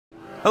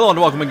Hello and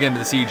welcome again to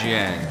the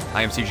CGN.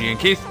 I am CGN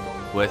Keith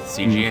with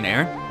CGN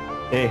Aaron.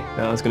 Hey,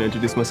 I was gonna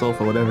introduce myself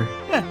or whatever.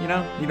 Yeah, you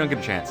know, you don't get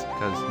a chance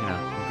because, you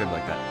know, we're good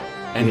like that.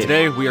 And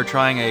today we are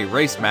trying a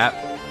race map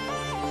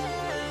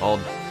called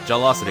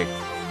Gelocity,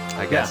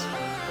 I guess.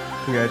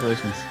 Yeah.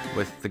 Congratulations.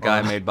 With the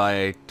guy made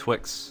by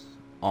Twix,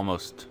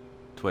 almost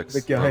Twix.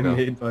 The guy logo.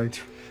 made by...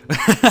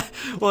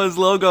 Well, his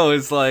logo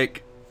is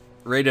like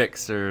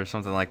Radix or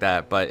something like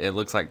that, but it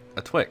looks like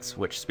a Twix,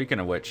 which, speaking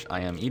of which,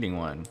 I am eating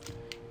one.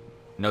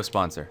 No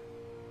sponsor.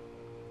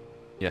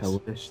 Yes. I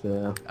wish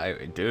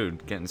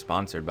Dude, getting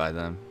sponsored by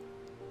them.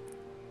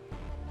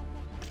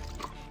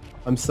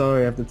 I'm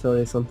sorry, I have to tell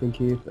you something,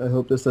 Keith. I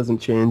hope this doesn't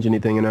change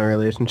anything in our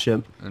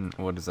relationship. And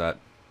what is that?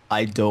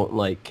 I don't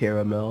like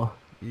caramel.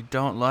 You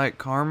don't like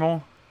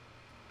caramel?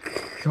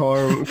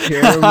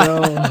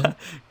 Caramel.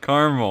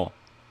 Caramel.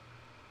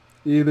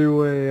 Either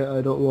way,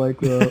 I don't like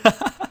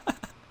that.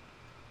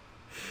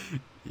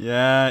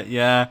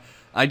 Yeah.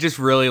 I just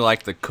really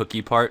like the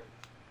cookie part.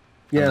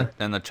 Yeah.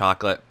 And the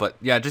chocolate. But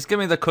yeah, just give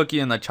me the cookie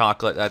and the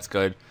chocolate. That's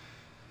good.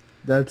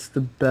 That's the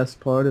best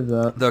part of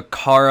that. The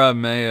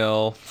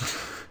caramel.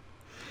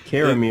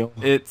 Caramel.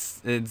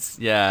 It's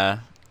yeah.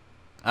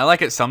 I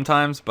like it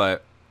sometimes,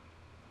 but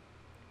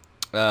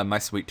my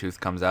sweet tooth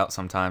comes out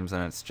sometimes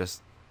and it's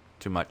just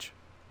too much.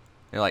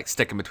 You're like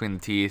sticking between the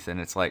teeth and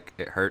it's like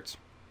it hurts.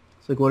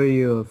 It's like, what are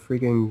you, a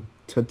freaking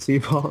Tootsie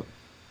Pop?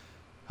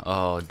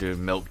 Oh, dude,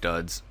 milk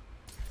duds.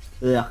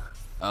 Yeah.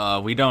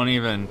 We don't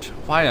even...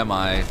 Why am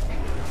I...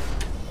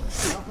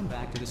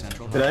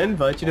 Did I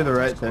invite you to the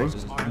right thing?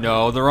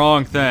 No, the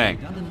wrong thing.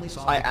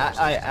 I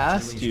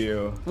asked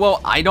you. Well,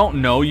 I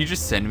don't know. You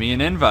just send me an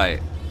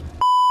invite.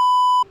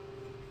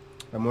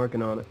 I'm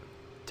working on it.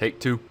 Take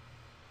two.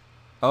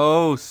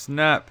 Oh,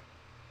 snap.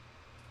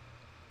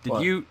 Did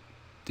What? you...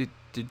 Did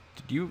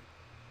you...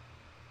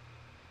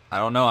 I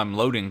don't know. I'm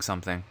loading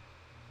something.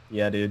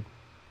 Yeah, dude.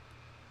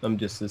 I'm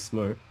just as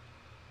smart.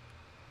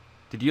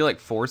 Did you, like,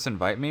 force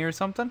invite me or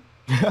something?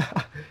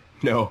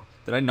 No.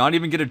 Did I not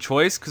even get a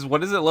choice? Because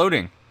what is it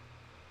loading?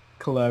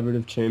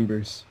 Collaborative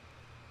chambers.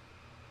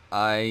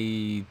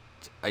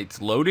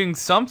 It's loading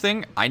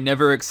something. I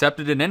never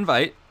accepted an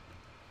invite.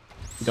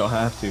 You don't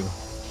have to.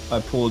 I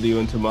pulled you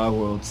into my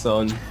world,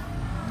 son.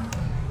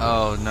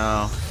 Oh,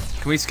 no.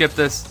 Can we skip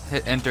this?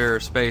 Hit enter or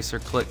space or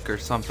click or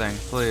something,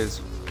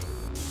 please.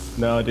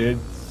 No, dude.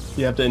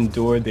 You have to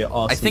endure the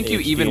awesome I think you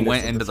even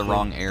went into the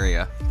wrong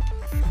area.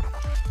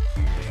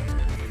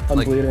 I'm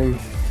like- bleeding.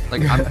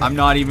 Like, I'm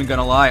not even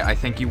gonna lie, I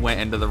think you went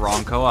into the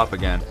wrong co-op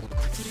again.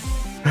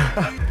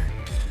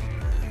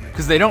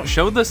 Because they don't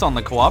show this on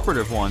the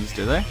cooperative ones,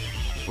 do they?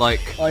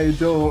 Like, I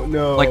don't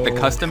know. like the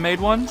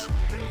custom-made ones?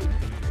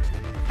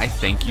 I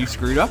think you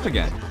screwed up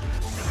again.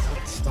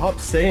 Stop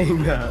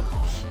saying that.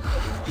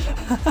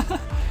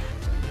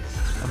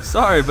 I'm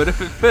sorry, but if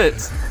it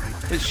fits,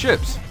 it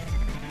ships.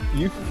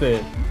 You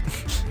fit.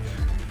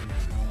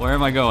 Where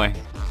am I going?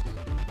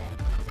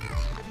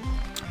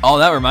 Oh,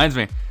 that reminds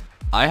me.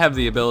 I have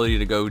the ability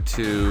to go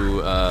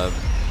to,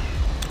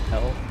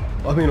 Hell.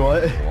 I mean,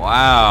 what?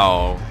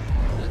 Wow.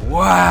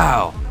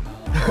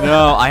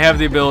 No, I have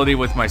the ability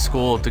with my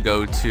school to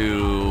go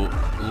to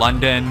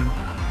London,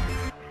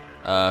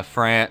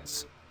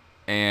 France,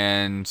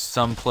 and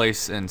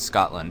someplace in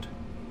Scotland.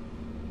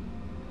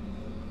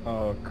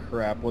 Oh,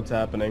 crap. What's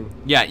happening?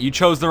 Yeah, you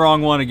chose the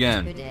wrong one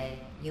again. Today,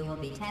 you will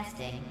be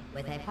testing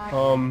with a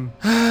partner.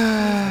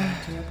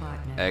 To your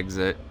partner.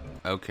 Exit.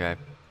 Okay.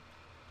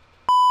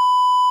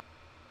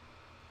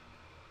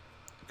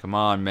 Come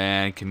on,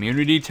 man.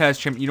 Community test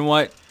champ. You know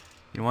what?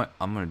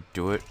 I'm gonna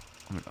do it.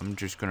 I'm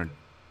just gonna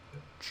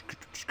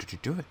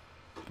do it.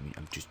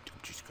 I'm just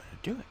gonna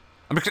do it.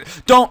 I'm just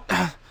gonna, don't.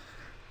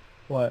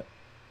 What?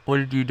 What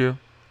did you do?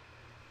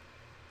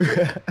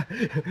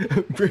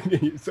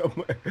 Bringing you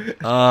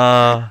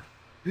somewhere.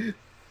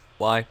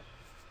 Why?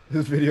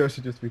 This video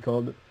should just be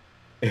called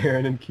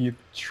Aaron and Keith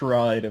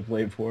Try to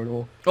Play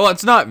Portal. Well,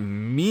 it's not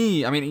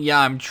me. I mean, yeah,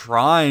 I'm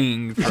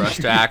trying for us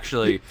to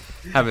actually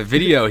have a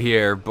video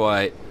here,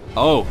 but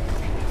oh,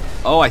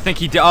 I think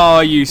he did. Oh,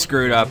 you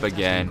screwed up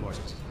again.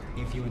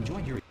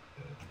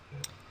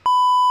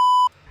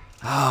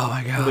 Oh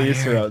my God.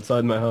 Police are Aaron.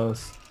 outside my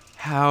house.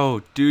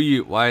 How do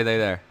you? Why are they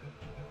there?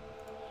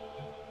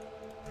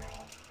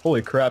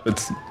 Holy crap,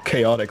 it's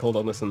chaotic. Hold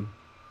on, listen.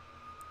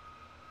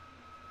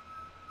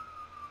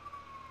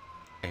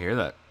 I hear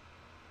that.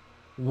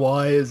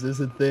 Why is this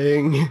a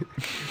thing?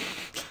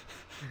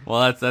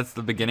 Well, that's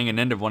the beginning and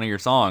end of one of your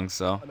songs,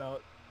 so I'm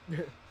out.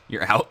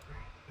 you're out.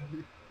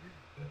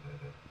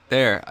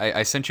 There,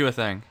 I sent you a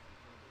thing.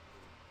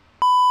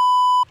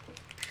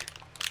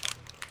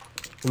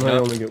 I might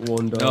only get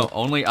one done. No,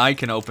 only I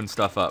can open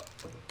stuff up.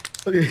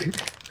 Okay.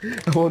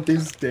 I want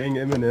these dang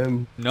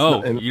M&Ms.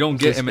 No, And you don't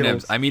get they're M&Ms.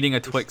 Skittles. I'm eating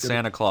a Twix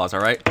Santa Claus,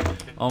 alright?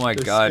 Oh my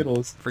They're God.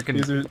 Skittles. Freaking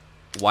These are...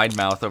 wide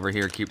mouth over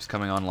here keeps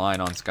coming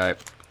online on Skype.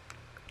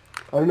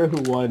 I don't know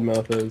who Wide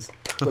Mouth is,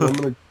 but I'm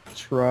gonna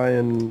try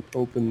and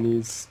open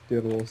these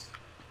Skittles.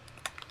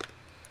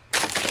 Oh,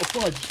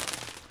 fudge!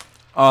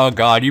 Oh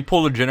God, you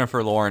pulled a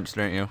Jennifer Lawrence,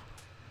 didn't you?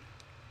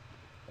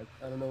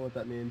 I don't know what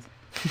that means.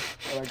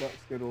 But I got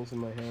Skittles in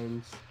my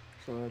hands,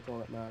 so that's all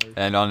that matters.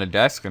 And on the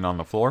desk and on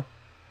the floor.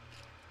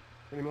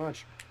 Pretty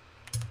much.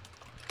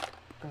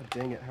 God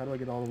dang it, how do I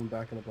get all of them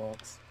back in the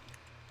box?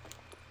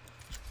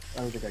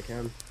 I don't think I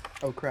can.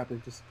 Oh crap, they're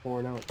just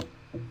pouring out.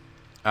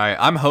 Alright,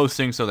 I'm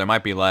hosting, so there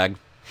might be lag.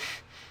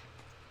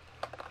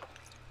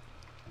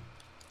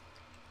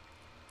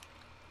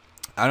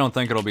 I don't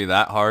think it'll be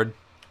that hard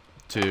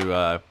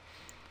to,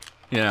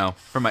 you know,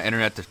 for my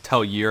internet to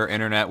tell your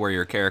internet where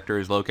your character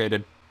is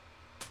located.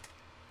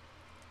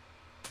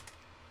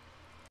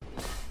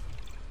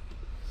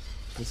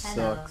 This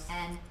Hello, sucks.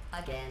 and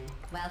again,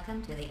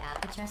 welcome to the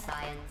Aperture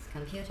Science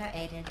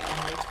Computer-Aided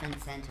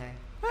Enrichment Center.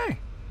 Hey.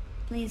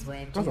 Please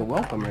wave to That's a your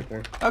welcome partner.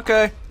 right there.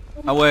 Okay.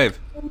 I'll wave.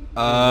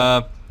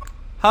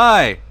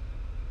 Hi.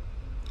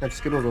 That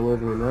Skittles all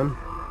over me, man.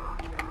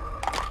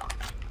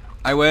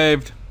 I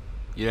waved.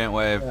 You didn't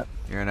wave. Yeah.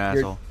 You're an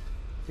asshole.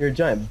 You're a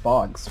giant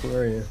box.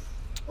 Where are you?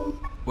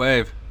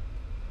 Wave.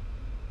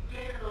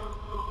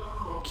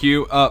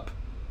 Q up.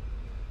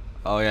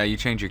 Oh yeah, you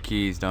change your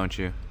keys, don't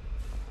you?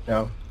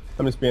 No.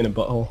 I'm just being a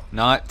butthole.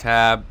 Not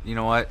tab. You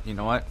know what? You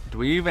know what? Do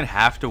we even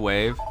have to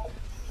wave?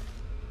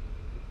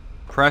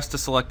 Press to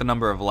select the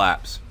number of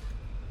laps.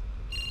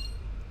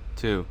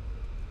 2,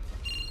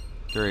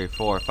 3,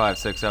 4, 5,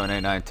 6, 7, 8,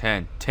 9,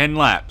 10. 10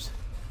 laps.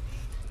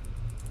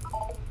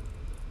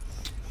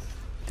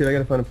 Dude, I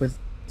gotta find a place.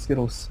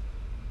 Skittles.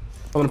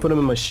 I'm gonna put them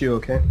in my shoe,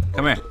 okay?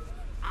 Come here.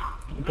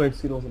 I'm putting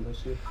Skittles in my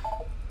shoe.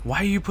 Why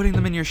are you putting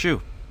them in your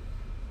shoe?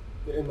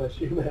 They're in my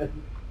shoe, man.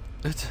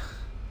 It's...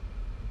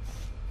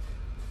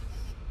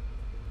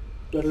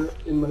 Better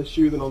in my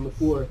shoe than on the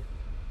floor.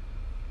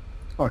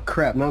 Oh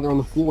crap, now they're on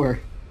the floor.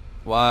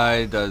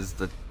 Why does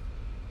the...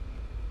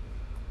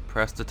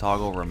 Press to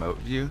toggle remote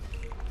view?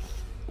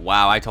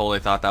 Wow, I totally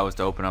thought that was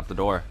to open up the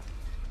door.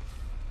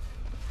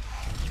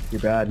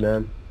 You're bad,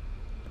 man.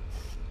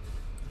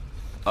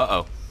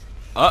 Uh-oh.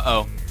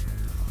 Uh-oh.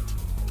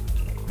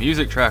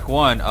 Music track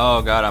 1.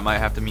 Oh god, I might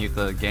have to mute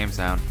the game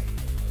sound.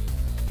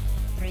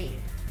 3,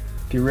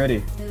 Get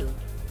ready. 2,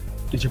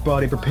 Get your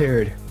body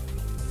prepared.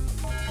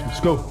 Let's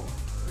go.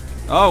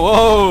 Oh,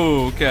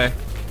 whoa, okay.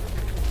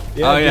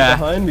 Yeah, Oh get yeah,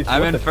 behind me. I'm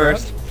What in the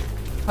first.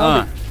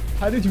 crap?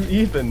 How did you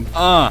even?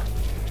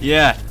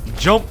 Yeah,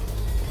 jump.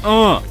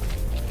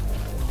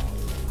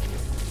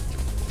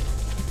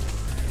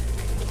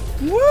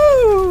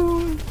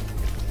 Woo!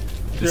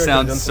 This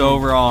sounds so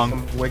wrong.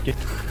 Some wicked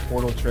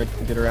portal trick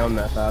to get around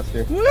that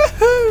faster.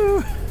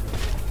 Woohoo!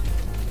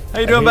 How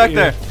you doing hate back you.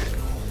 there?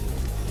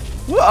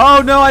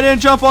 Oh no, I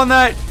didn't jump on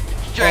that.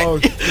 Oh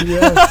yes.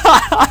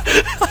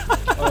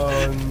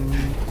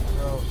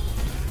 No.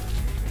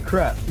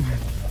 Crap.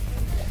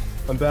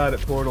 I'm bad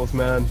at portals,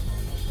 man.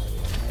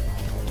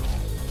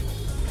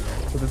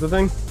 Is this a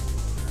thing?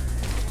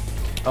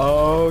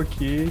 Oh,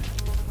 Keith.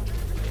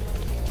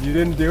 You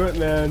didn't do it,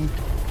 man.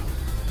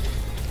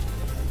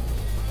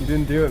 You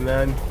didn't do it,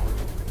 man.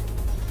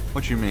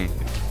 What you mean?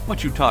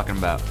 What you talking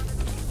about?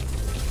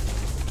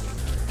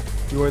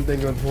 You weren't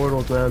thinking of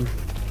portals, man.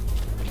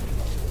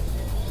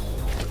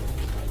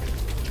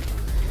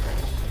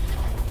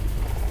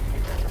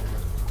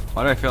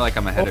 Why do I feel like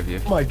I'm ahead of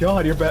you? Oh my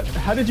god, you're bad.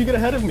 How did you get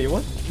ahead of me?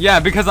 What? Yeah,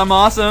 because I'm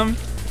awesome.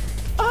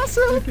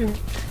 Awesome. Freaking...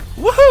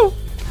 Woohoo!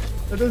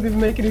 That doesn't even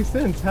make any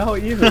sense. How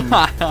even?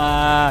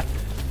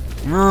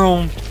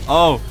 Vroom.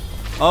 Oh.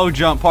 Oh,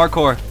 jump.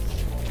 Parkour.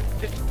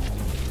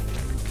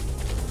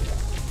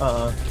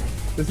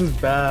 This is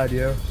bad,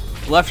 yo.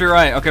 Left or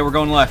right? Okay, we're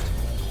going left.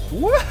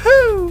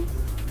 Woohoo!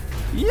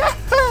 Yeah!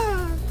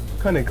 What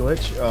kind of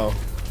glitch? Oh.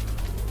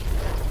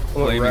 I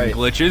went Blaming right.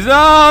 glitches.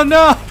 Oh,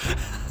 no!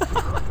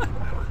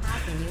 how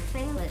can you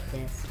fail at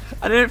this?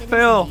 I didn't It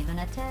fail. isn't even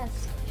a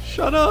test.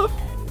 Shut up.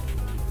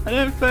 I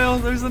didn't fail.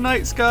 There's the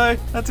night sky.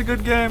 That's a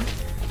good game.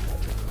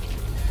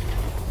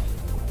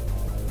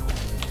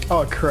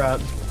 Oh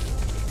crap.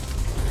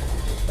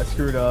 I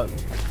screwed up.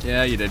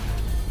 Yeah, you did.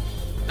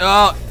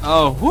 Oh,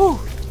 oh, whoo.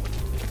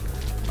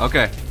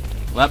 Okay,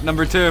 lap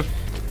number 2.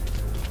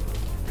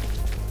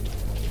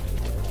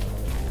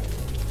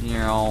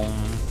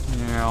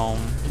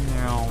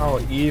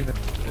 Oh, even.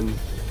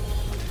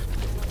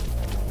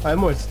 I have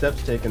more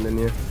steps taken than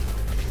you.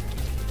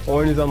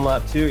 Orange is on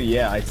lap 2?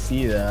 Yeah, I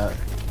see that.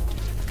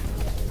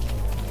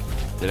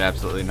 Did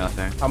absolutely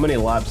nothing. How many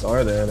laps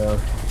are there, though?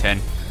 10.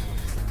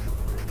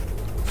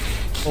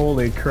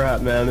 Holy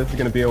crap, man. This is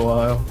gonna be a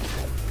while.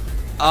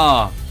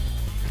 Oh,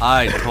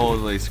 I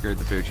totally screwed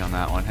the pooch on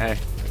that one. Hey.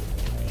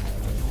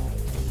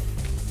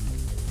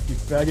 You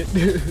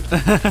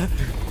faggot.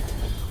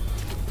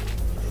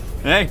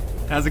 Hey,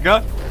 how's it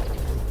going?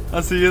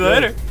 I'll see you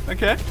later.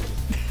 Okay.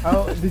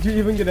 How did you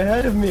even get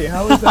ahead of me?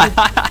 How is that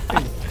a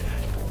thing?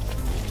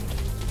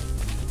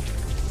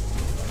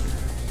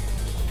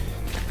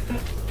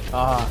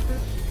 Ah.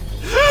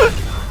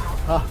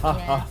 Ha ha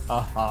ha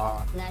ha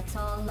ha. Let's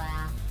all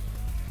laugh.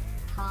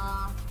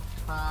 Ha,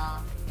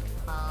 ha,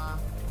 ha.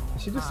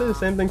 Did she just say the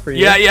same thing for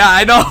you? Yeah, yeah,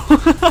 I know.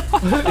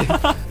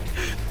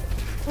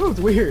 Oh, it's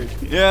weird.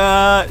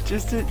 Yeah,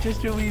 just a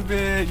wee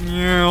bit.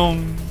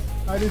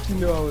 How How did you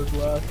know I was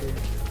laughing?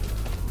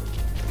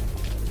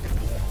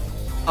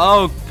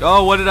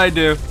 Oh, what did I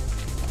do?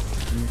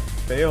 You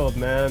failed,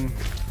 man.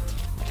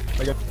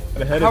 I got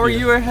ahead of you. How are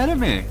you ahead of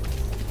me?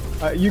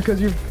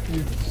 Because you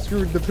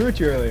screwed the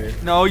pooch earlier.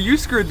 No, you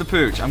screwed the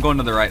pooch. I'm going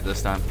to the right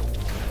this time.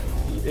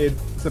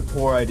 It's a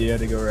poor idea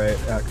to go right,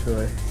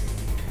 actually.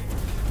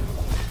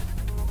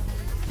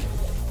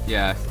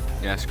 Yeah,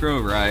 screw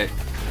it right.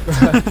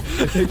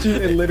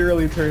 It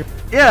literally turns.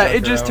 Yeah,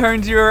 it just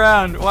turns you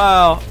around.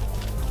 Wow.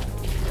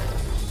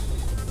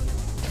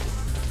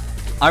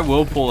 I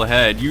will pull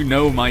ahead. You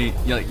know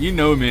you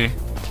know me.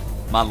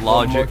 My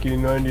logic. Monkey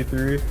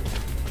 93.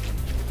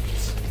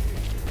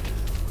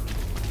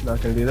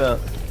 Not gonna do that.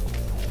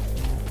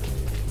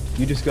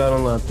 You just got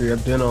on lap 3.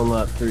 I've been on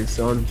lap 3,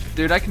 son.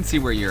 Dude, I can see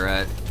where you're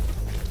at.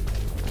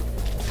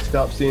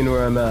 Stop seeing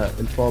where I'm at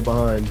and fall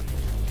behind.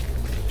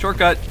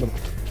 Shortcut.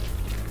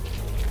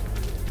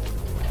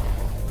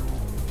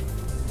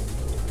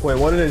 Wait,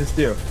 what did I just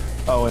do?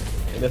 Oh, wait,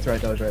 that's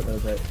right. That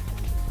was right.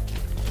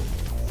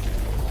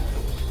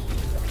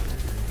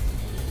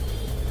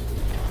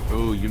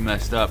 Oh, you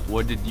messed up.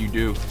 What did you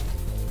do?